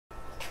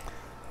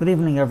Good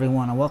evening,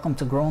 everyone, and welcome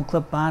to Grow and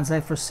Clip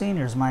Bonsai for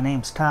Seniors. My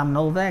name's Tom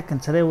Novak, and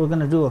today we're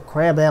going to do a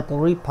crabapple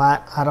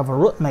repot out of a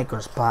root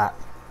maker's pot.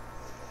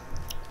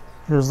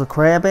 Here's the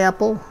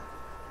crabapple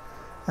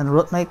and the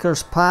root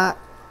maker's pot.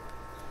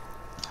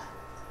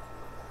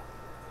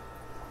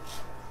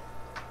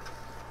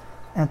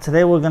 And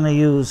today we're going to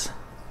use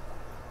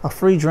a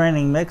free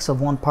draining mix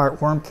of 1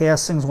 part worm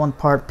castings, 1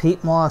 part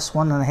peat moss,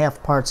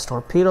 1.5 parts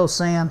torpedo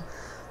sand,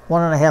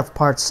 1.5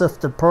 parts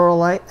sifted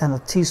perlite, and a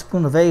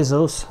teaspoon of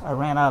azos. I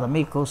ran out of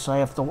Miko, so I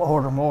have to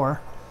order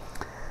more.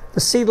 The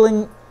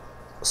seedling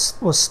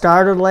was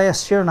started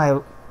last year, and I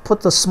put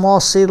the small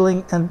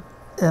seedling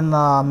in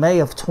May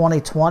of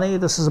 2020.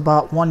 This is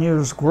about 1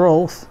 year's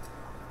growth.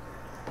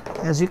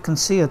 As you can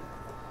see, it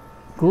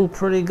grew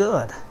pretty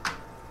good.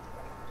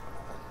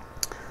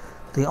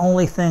 The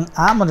only thing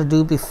I'm going to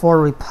do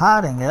before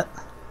repotting it,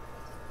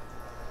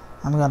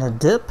 I'm going to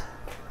dip.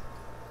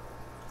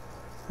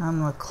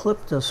 I'm going to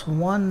clip this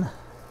one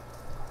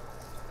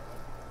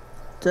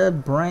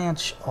dead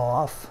branch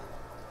off.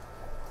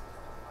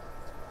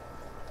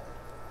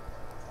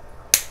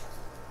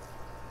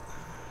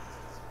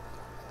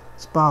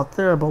 It's about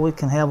there, but we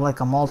can have like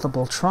a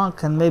multiple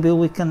trunk, and maybe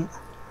we can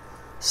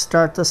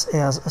start this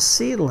as a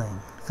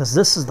seedling, because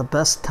this is the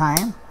best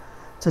time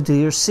to do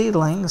your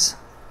seedlings.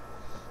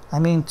 I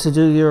mean, to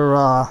do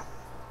your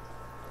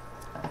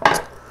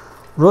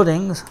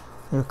rootings,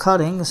 your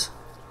cuttings,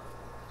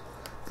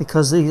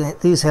 because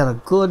these had a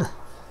good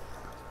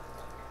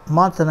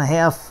month and a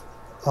half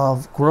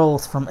of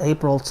growth from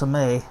April to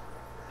May.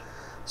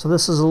 So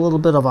this is a little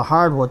bit of a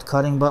hardwood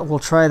cutting, but we'll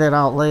try that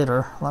out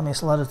later. Let me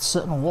let it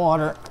sit in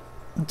water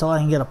until I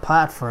can get a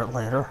pot for it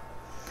later.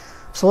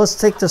 So let's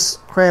take this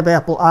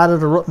crabapple out of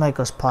the root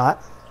maker's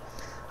pot.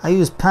 I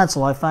use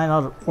pencil. I find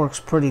out it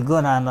works pretty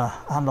good on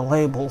the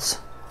labels.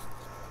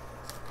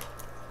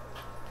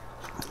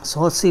 So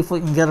let's see if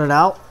we can get it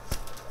out.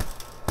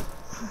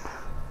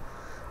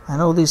 I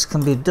know these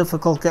can be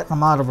difficult getting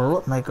them out of a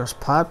root maker's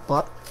pot,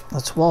 but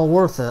it's well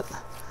worth it.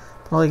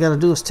 But all you got to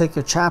do is take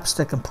your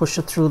chopstick and push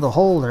it through the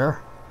hole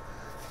there,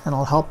 and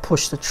it'll help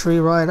push the tree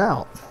right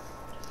out.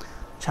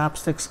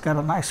 Chopsticks got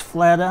a nice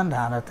flat end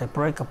on it. They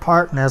break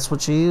apart, and that's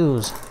what you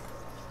use.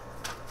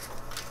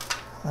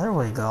 There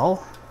we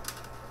go.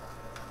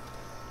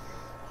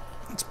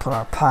 Let's put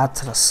our pot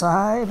to the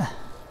side.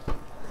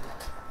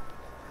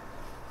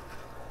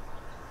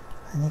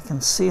 And you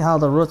can see how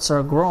the roots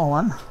are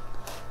growing.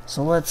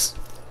 So let's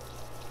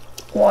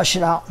wash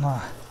it out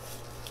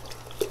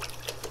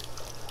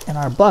in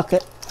our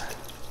bucket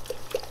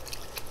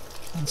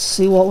and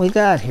see what we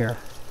got here.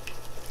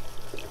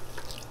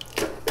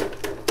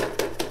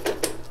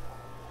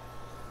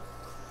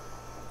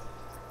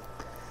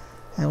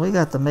 And we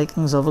got the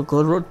makings of a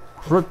good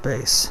root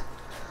base.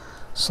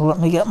 So let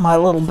me get my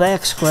little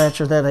back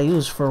scratcher that I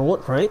use for a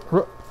root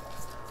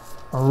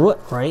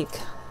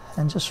rake,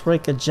 and just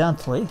rake it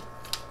gently.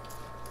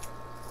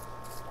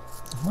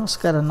 Well, it's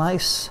got a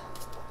nice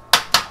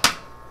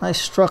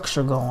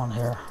structure going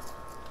here.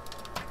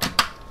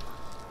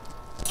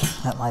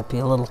 That might be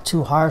a little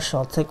too harsh.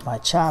 I'll take my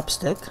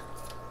chopstick.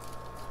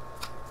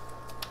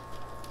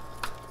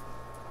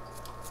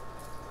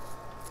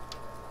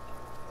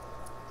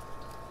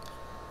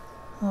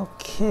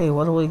 Okay,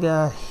 what do we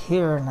got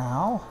here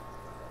now?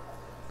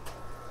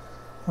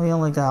 We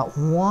only got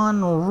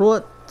one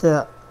root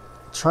that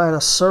tried to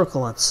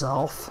circle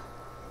itself.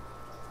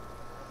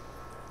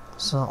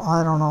 So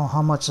I don't know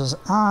how much is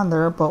on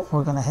there, but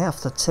we're going to have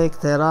to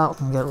take that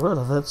out and get rid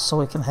of it so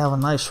we can have a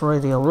nice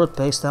radial root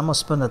base. That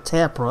must have been a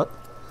taproot,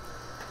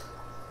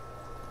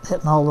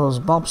 hitting all those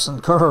bumps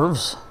and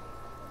curves.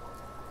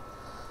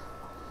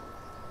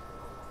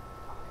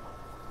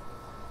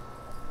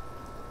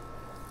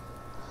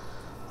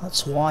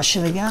 Let's wash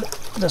it again.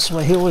 This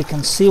way here we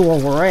can see where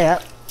we're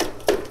at.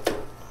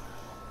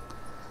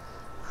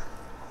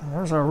 And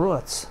there's our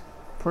roots.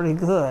 Pretty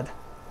good.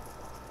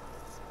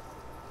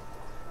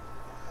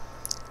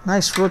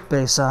 Nice root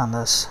base on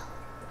this.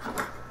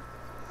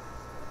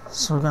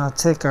 So we're going to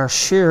take our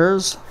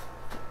shears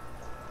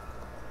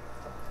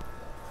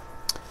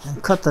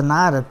and cut the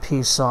knotted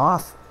piece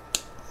off.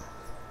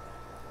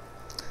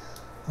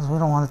 Because we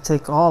don't want to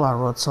take all our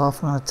roots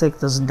off. We're going to take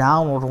this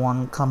downward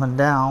one coming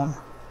down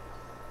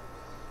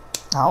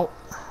out.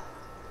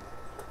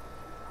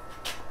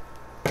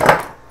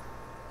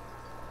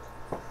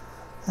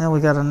 And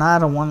we got a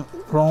knotted one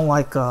growing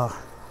like a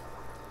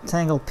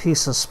tangled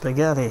piece of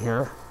spaghetti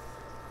here.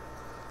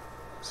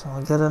 So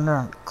I'll get in there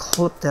and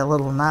clip that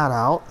little knot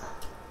out.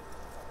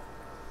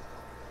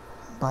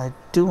 By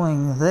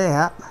doing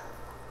that,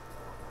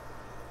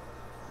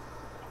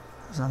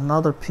 there's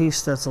another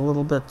piece that's a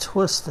little bit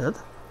twisted.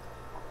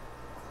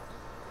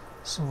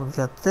 So we'll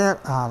get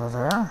that out of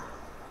there.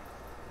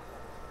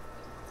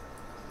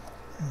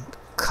 And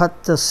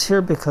cut this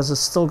here because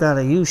it's still got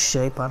a U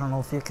shape. I don't know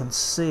if you can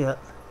see it.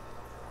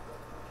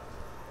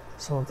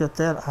 So we'll get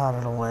that out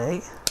of the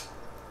way.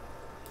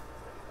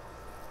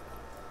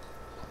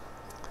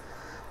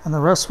 And the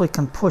rest we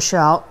can push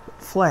out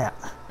flat.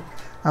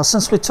 Now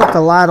since we took a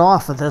lot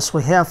off of this,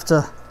 we have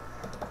to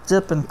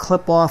dip and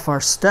clip off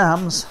our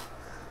stems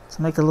to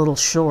make it a little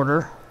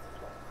shorter.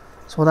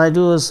 So what I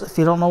do is, if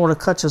you don't know where to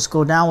cut, just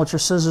go down with your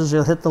scissors.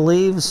 You'll hit the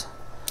leaves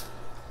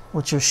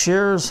with your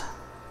shears,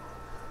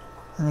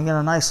 and you get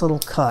a nice little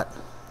cut.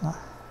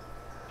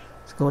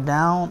 Just go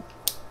down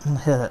and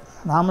hit it.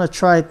 Now I'm going to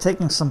try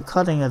taking some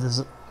cutting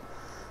root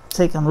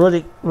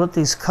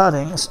these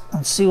cuttings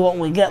and see what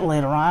we get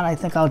later on. I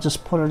think I'll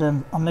just put it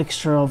in a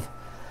mixture of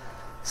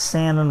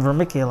sand and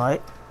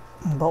vermiculite,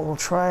 but we'll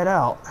try it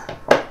out.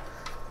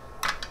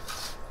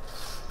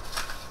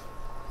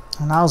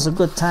 And now's a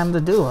good time to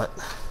do it.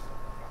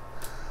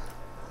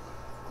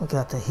 We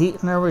got the heat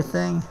and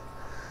everything.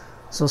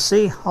 So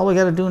see, all we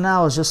got to do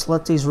now is just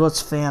let these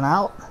roots fan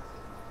out.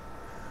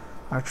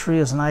 Our tree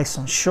is nice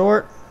and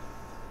short.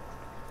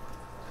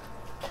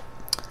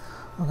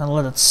 We're going to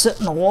let it sit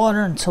in the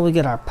water until we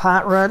get our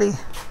pot ready.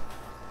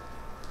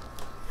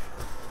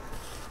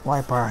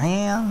 Wipe our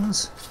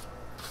hands.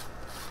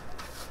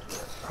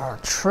 Get our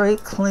tray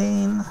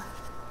clean.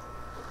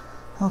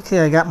 Okay,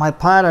 I got my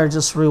pot. I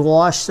just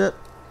re-washed it.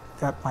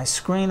 Got my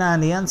screen on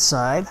the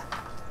inside.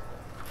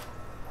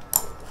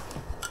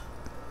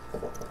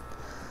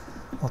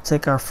 We'll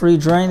take our free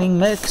draining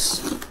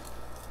mix.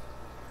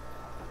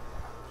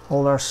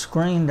 Hold our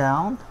screen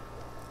down.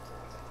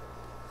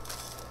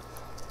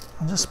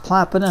 And just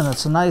plop it in.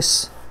 It's a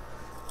nice,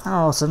 I don't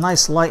know, it's a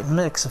nice light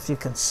mix if you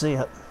can see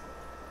it.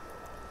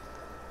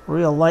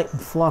 Real light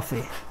and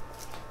fluffy.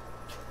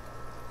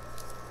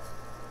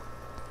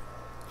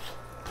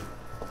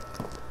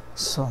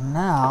 So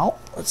now,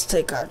 let's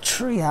take our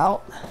tree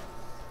out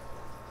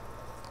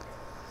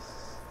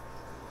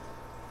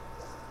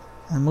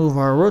and move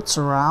our roots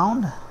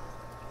around.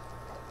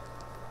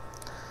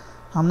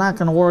 I'm not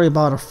going to worry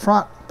about a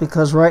front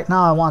because right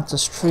now I want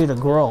this tree to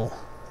grow.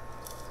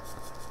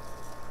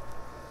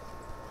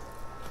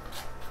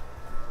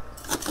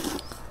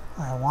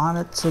 I want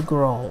it to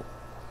grow.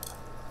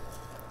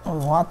 We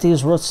want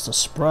these roots to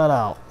spread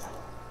out.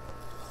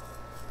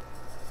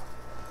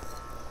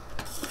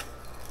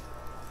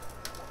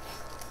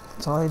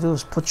 So all you do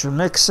is put your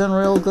mix in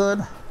real good.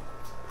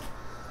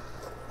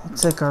 We'll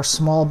take our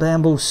small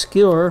bamboo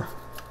skewer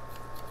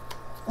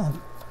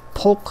and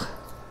poke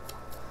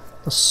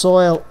the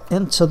soil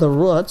into the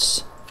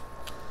roots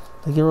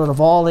to get rid of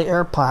all the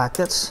air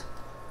pockets.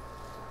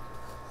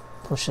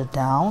 Push it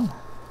down.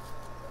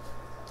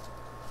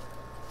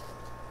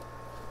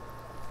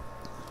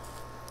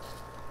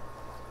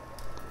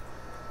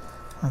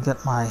 I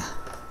get my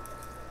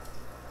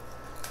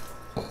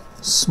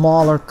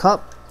smaller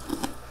cup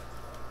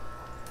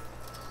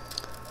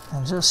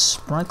and just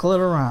sprinkle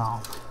it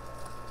around.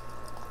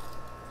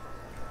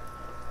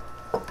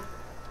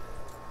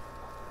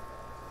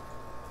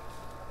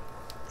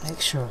 Make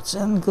sure it's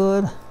in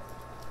good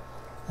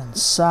and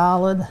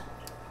solid.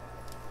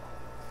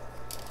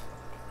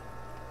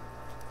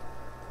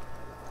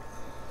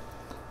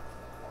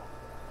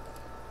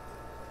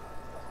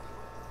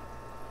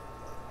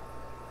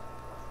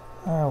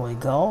 There we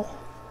go.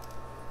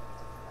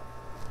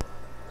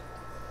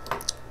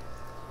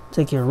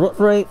 Take your root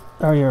rake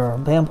or your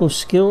bamboo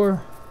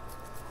skewer,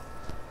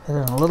 hit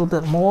it a little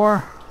bit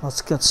more.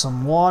 Let's get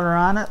some water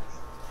on it.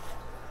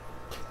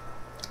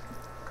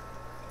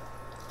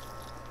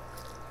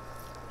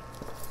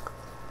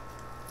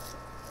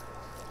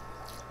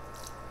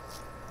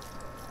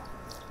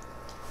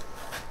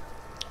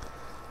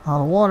 Now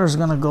the water is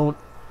going to go,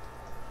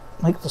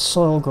 make the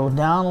soil go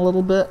down a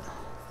little bit.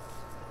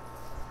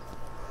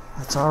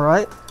 That's all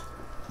right.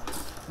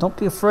 Don't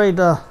be afraid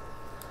to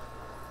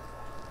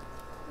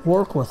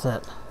work with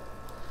it.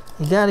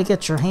 You got to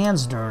get your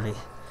hands dirty.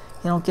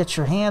 You don't get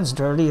your hands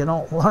dirty, you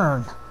don't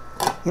learn.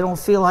 You don't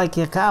feel like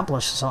you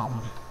accomplished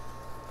something.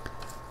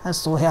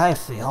 That's the way I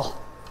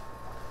feel.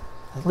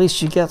 At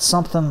least you get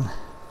something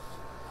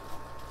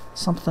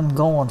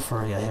going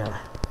for you here.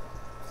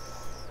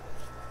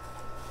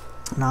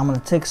 Now I'm going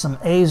to take some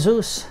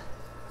Azus,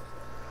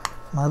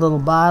 my little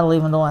bottle,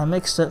 even though I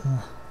mixed it, and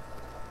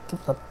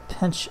give it a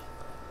pinch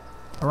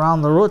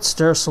around the roots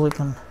there so we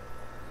can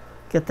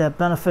get that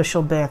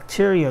beneficial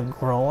bacteria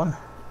growing.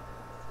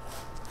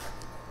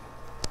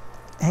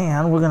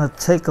 And we're going to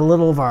take a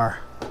little of our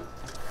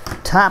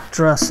top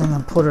dressing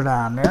and put it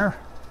on there.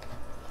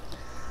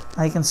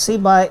 Now you can see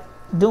by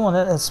doing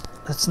it,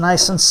 it's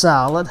nice and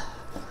solid.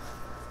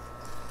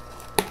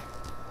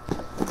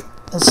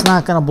 It's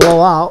not going to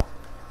blow out.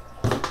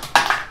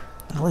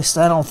 At least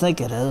I don't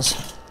think it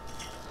is.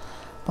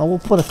 But we'll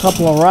put a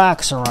couple of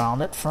rocks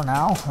around it for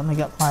now. Let me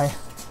get my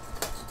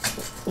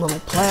little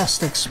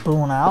plastic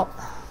spoon out.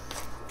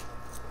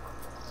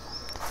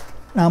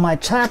 Now my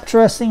top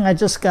dressing, I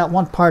just got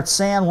 1 part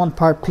sand, 1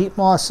 part peat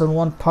moss, and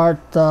 1 part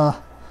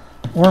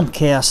worm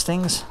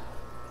castings.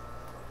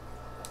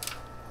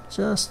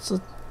 Just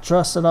to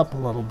dress it up a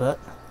little bit.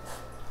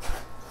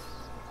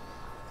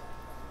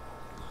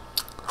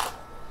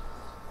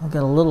 I've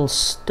got a little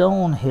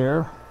stone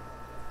here.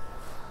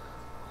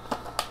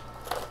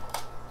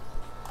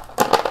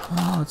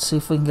 Let's see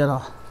if we can get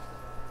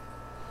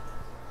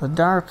the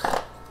dark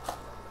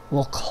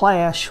will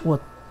clash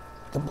with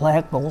the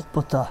black, but we'll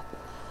put the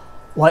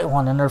white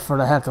one in there for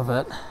the heck of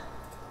it.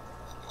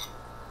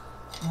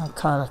 I'll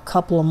cut a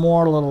couple of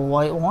more little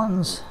white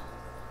ones.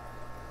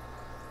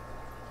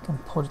 Can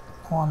put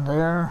one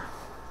there.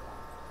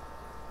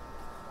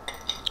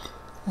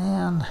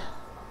 And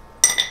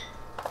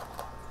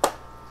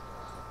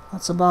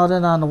that's about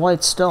it on the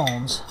white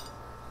stones.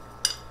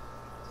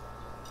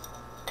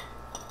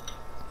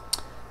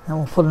 And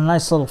we'll put a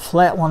nice little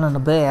flat one in the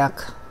back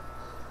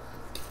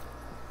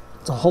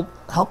to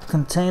help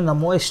contain the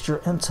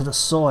moisture into the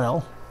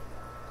soil.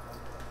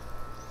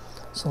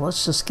 So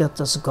let's just get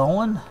this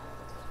going.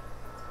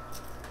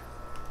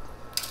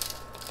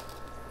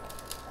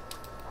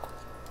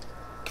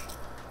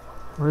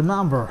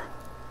 Remember,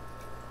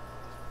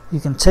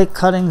 you can take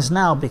cuttings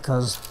now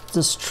because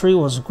this tree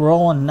was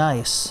growing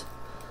nice.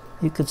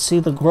 You could see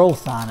the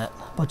growth on it.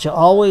 But you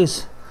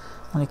always,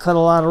 when you cut a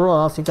lot of root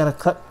off, you got to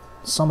cut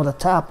some of the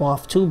top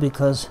off too,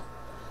 because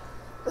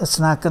it's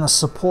not going to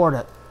support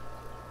it.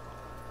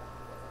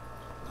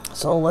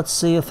 So let's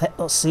see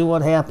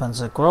what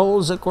happens. It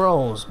grows,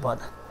 but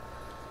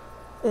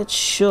it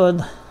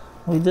should.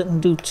 We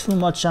didn't do too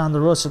much on the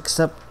roots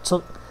except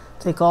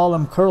take all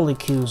them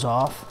curlicues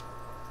off.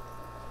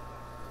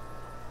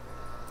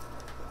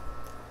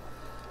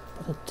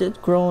 But it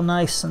did grow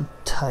nice and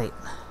tight.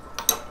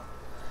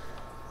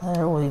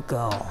 There we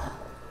go.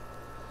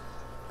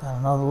 Got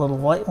another little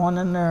white one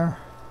in there.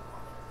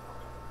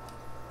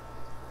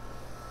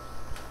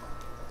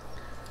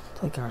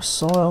 Take our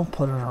soil,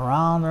 put it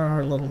around there,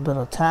 a little bit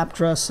of top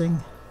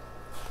dressing.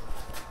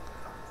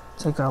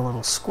 Take our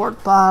little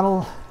squirt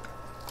bottle.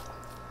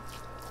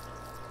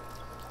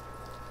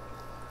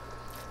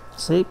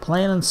 See,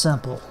 plain and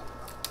simple.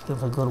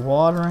 Give it a good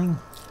watering.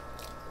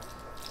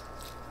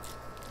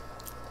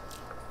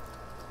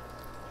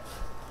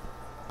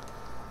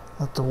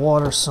 Let the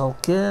water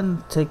soak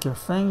in. Take your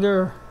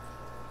finger.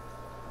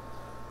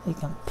 You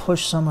can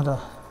push some of the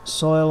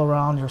soil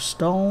around your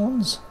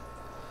stones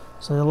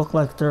so they look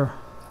like they're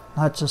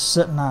not just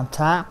sitting on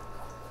top.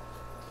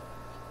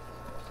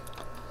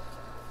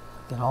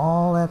 Get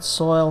all that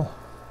soil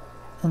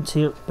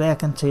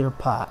back into your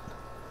pot.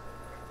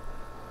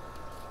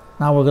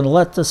 Now we're going to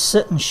let this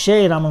sit in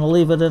shade. I'm going to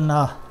leave it in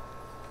the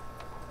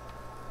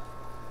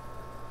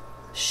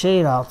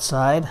shade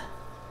outside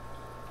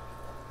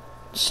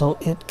so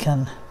it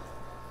can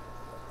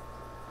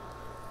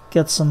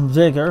get some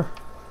vigor.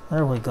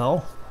 There we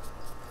go.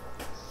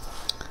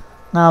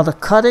 Now the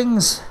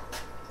cuttings,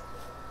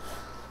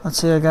 let's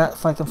see,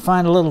 if I can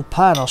find a little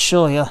pot, I'll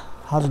show you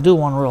how to do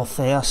one real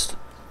fast.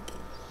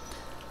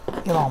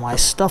 Get all my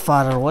stuff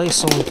out of the way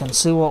so we can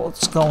see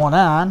what's going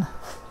on.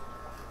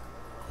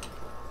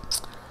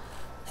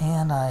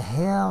 And I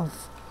have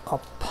a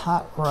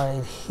pot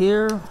right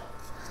here.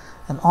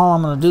 And all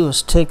I'm going to do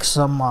is take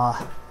some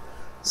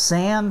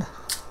sand,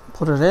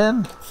 put it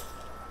in,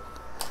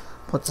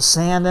 put the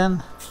sand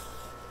in.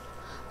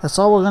 That's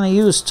all we're going to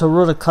use to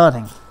root a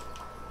cutting.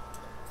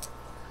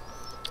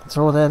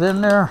 Throw that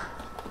in there.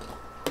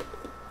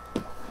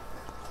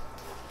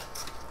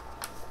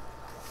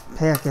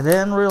 Pack it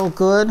in real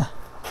good.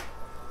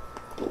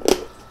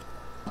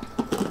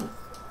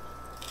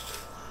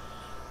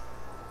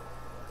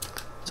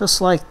 Just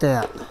like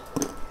that.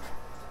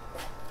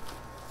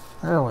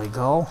 There we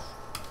go.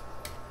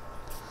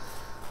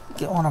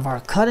 Get one of our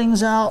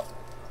cuttings out.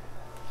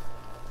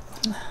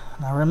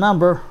 Now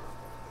remember,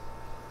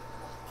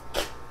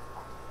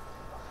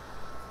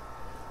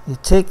 you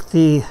take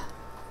the,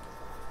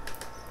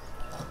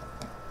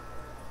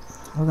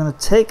 we're going to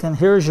take, and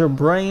here's your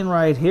brain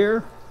right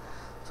here.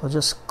 So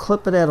just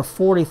clip it at a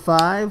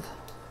 45.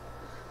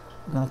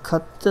 I'm going to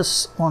cut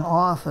this one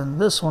off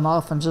and this one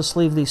off and just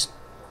leave these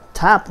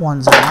top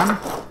ones on.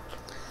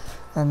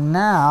 And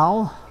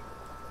now,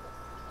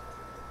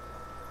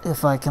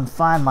 if I can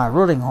find my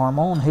rooting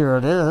hormone, here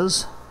it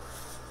is.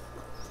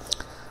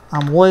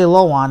 I'm way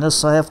low on this,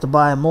 so I have to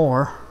buy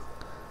more.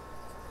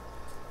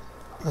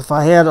 If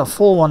I had a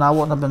full one, I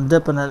wouldn't have been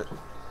dipping it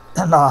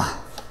in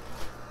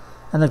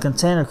the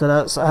container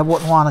because I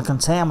wouldn't want to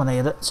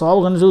contaminate it. So all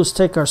we're going to do is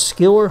take our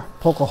skewer,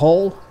 poke a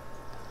hole,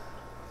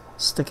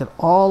 stick it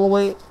all the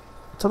way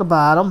to the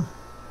bottom,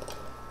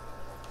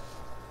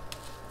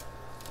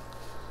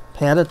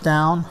 pat it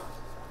down,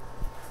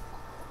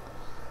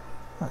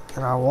 get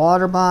our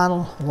water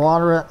bottle,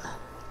 water it,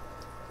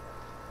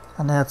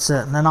 and that's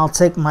it. And then I'll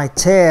take my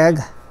tag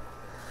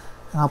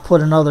and I'll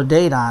put another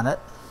date on it.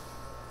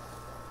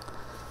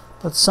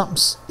 But something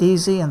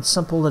easy and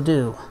simple to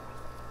do.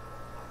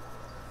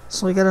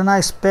 So we got a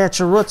nice batch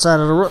of roots out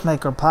of the root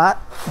maker pot.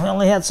 We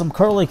only had some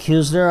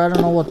curlicues there. I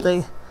don't know what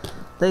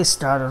they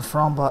started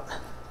from, but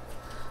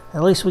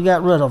at least we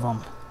got rid of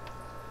them.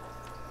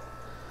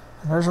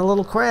 And there's a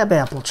little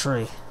crabapple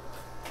tree.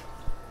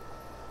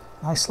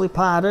 Nicely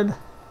potted.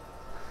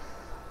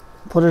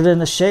 Put it in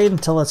the shade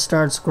until it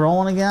starts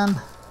growing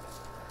again.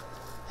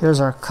 Here's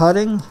our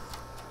cutting.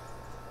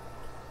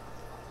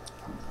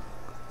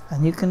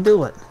 And you can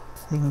do it.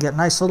 You can get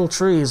nice little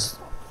trees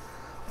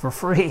for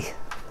free.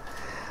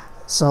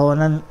 So,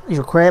 and then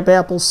your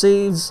crabapple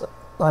seeds,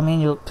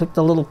 you pick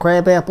the little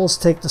crab apples,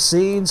 take the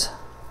seeds,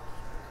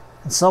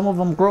 and some of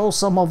them grow,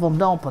 some of them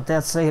don't, but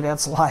that's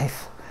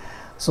life.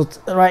 So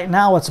right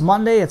now it's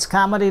Monday, it's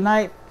comedy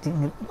night.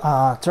 You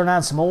can, turn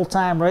on some old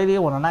time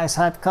radio with a nice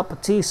hot cup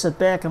of tea, sit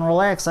back and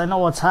relax. I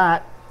know it's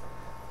hot,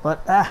 but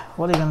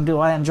what are you going to do?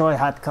 I enjoy a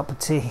hot cup of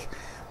tea.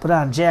 Put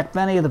on Jack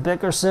Benny, the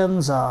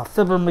Bickersons,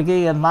 Fibber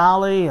McGee and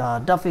Molly,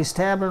 Duffy's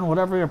Tavern,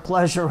 whatever your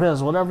pleasure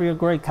is, whatever your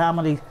great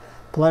comedy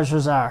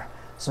pleasures are.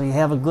 So you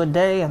have a good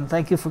day, and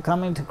thank you for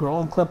coming to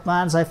Grow and Clip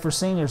Bonsai for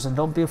Seniors. And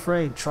don't be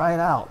afraid, try it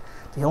out.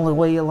 The only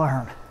way you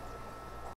learn.